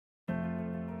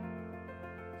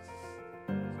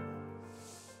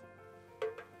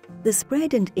The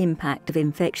spread and impact of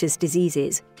infectious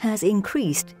diseases has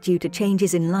increased due to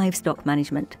changes in livestock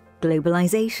management,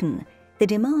 globalization, the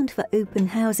demand for open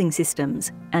housing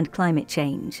systems, and climate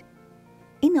change.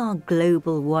 In our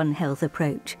global One Health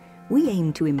approach, we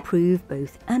aim to improve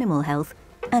both animal health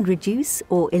and reduce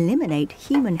or eliminate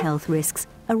human health risks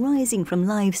arising from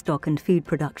livestock and food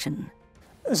production.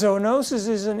 Zoonosis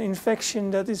is an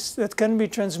infection that can be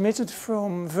transmitted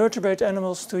from vertebrate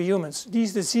animals to humans.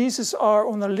 These diseases are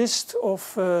on a list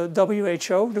of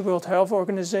WHO, the World Health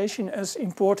Organization, as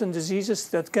important diseases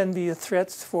that can be a threat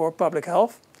for public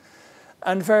health.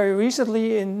 And very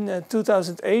recently, in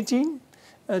 2018,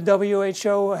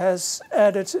 WHO has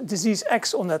added disease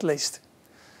X on that list.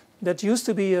 That used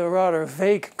to be a rather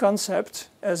vague concept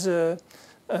as an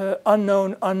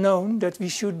unknown that we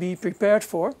should be prepared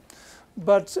for.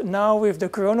 But now with the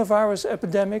coronavirus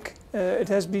epidemic, it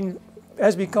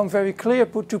has become very clear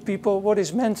to people what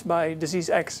is meant by disease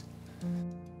X.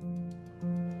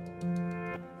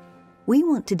 We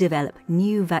want to develop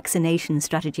new vaccination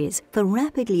strategies for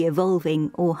rapidly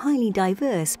evolving or highly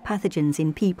diverse pathogens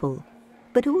in people,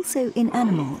 but also in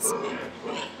animals.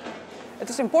 It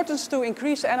is important to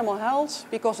increase animal health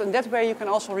because in that way you can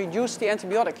also reduce the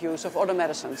antibiotic use of other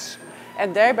medicines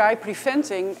and thereby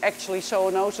preventing actually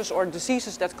zoonoses or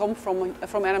diseases that come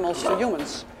from animals to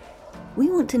humans. We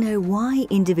want to know why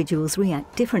individuals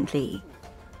react differently.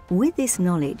 With this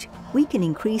knowledge, we can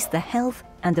increase the health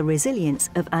and the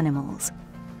resilience of animals.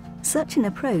 Such an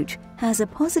approach has a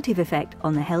positive effect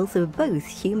on the health of both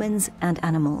humans and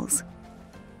animals.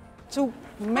 To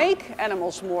make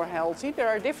animals more healthy, there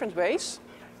are different ways.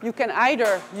 You can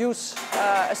either use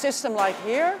a system like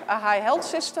here, a high health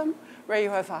system, where you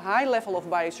have a high level of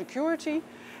biosecurity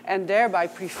and thereby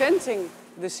preventing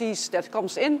disease that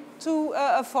comes into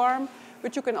a farm,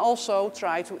 but you can also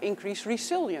try to increase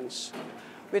resilience.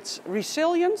 With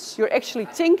resilience, you're actually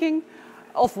thinking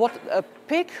of what a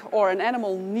pig or an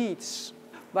animal needs.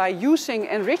 By using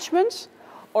enrichment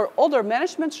or other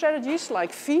management strategies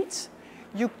like feed,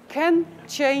 you can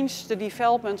change the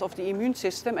development of the immune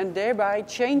system and thereby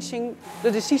changing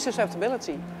the disease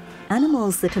susceptibility.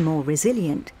 Animals that are more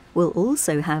resilient will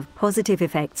also have positive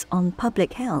effects on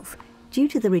public health due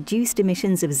to the reduced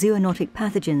emissions of zoonotic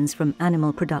pathogens from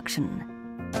animal production.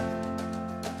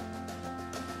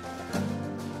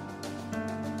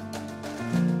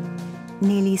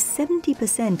 Nearly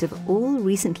 70% of all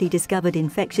recently discovered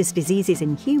infectious diseases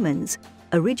in humans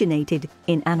originated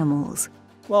in animals.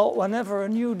 Well, whenever a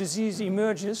new disease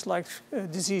emerges, like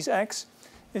disease X,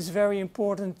 it's very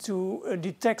important to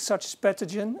detect such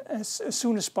pathogen as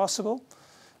soon as possible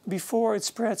before it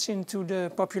spreads into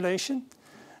the population.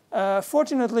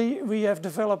 Fortunately, we have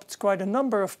developed quite a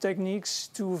number of techniques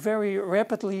to very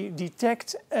rapidly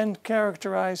detect and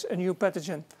characterize a new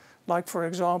pathogen, like, for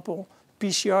example,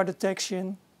 PCR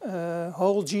detection,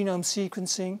 whole genome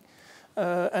sequencing,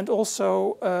 and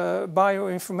also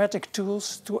bioinformatic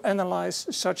tools to analyze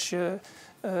such a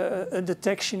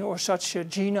detection or such a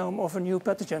genome of a new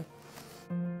pathogen.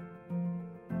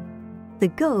 The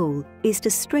goal is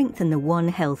to strengthen the One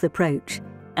Health approach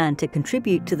and to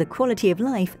contribute to the quality of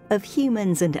life of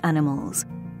humans and animals.